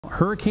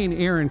Hurricane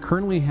Erin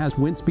currently has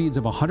wind speeds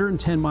of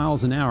 110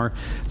 miles an hour.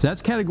 So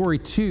that's Category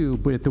 2,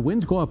 but if the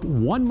winds go up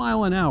 1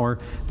 mile an hour,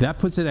 that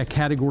puts it at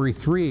Category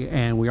 3,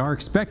 and we are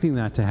expecting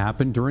that to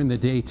happen during the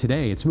day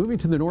today. It's moving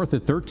to the north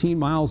at 13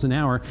 miles an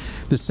hour.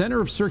 The center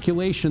of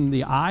circulation,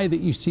 the eye that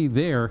you see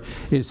there,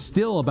 is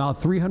still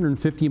about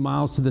 350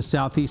 miles to the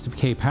southeast of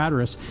Cape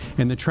Hatteras,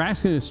 and the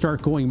track's going to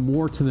start going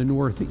more to the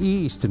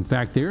northeast. In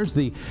fact, there's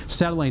the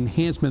satellite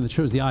enhancement that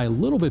shows the eye a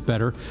little bit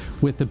better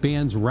with the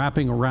bands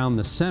wrapping around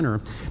the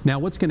center. Now,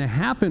 what's going to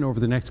happen over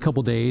the next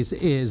couple days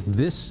is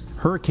this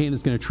hurricane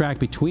is going to track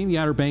between the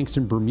Outer Banks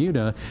and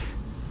Bermuda,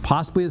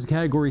 possibly as a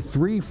Category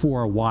 3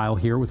 for a while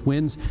here, with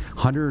winds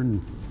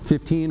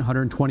 115,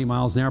 120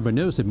 miles an hour. But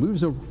notice it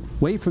moves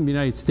away from the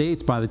United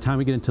States by the time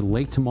we get into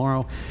late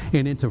tomorrow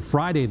and into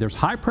Friday. There's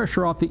high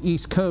pressure off the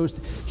east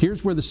coast.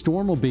 Here's where the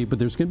storm will be, but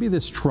there's going to be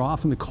this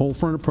trough and the cold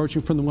front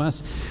approaching from the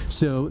west.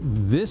 So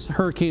this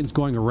hurricane is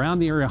going around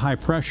the area of high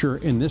pressure,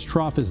 and this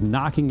trough is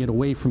knocking it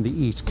away from the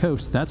east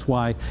coast. That's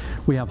why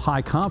we have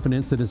high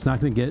confidence that it's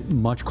not going to get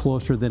much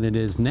closer than it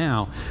is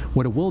now.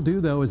 What it will do,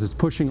 though, is it's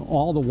pushing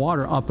all the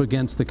water up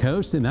against the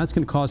coast, and that's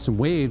going to cause some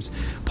waves,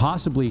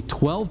 possibly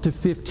 12 to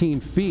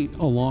 15 feet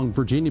along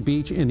Virginia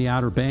Beach and the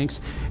Outer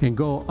Banks, and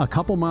go a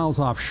couple miles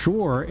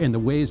offshore, and the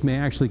waves may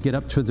actually get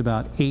up to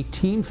about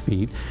 18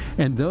 feet.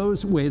 And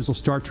those waves will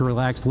start to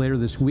relax later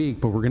this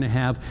week, but we're going to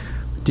have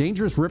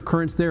dangerous rip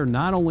currents there,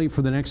 not only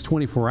for the next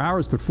 24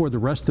 hours, but for the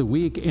rest of the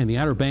week, and the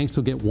Outer Banks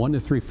will get 1 to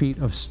 3 feet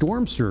of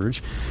storm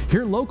surge.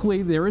 Here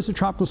locally, there is a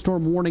tropical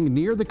storm warning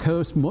near the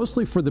coast,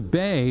 mostly for the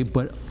bay,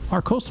 but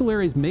our coastal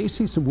areas may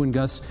see some wind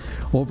gusts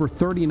over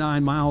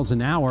 39 miles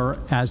an hour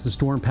as the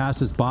storm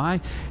passes by.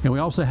 And we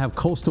also have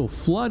coastal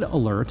flood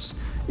alerts.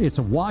 It's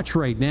a watch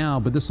right now,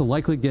 but this will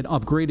likely get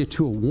upgraded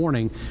to a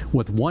warning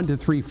with 1 to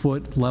 3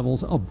 foot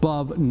levels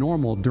above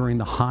normal during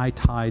the high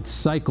tide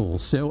cycle.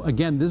 So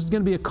again, this is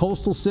going to be a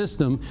coastal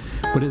system,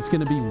 but it's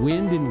going to be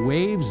wind and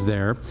waves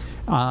there.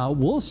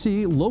 We'll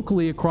see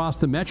locally across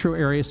the metro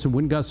area some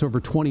wind gusts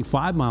over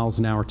 25 miles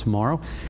an hour tomorrow,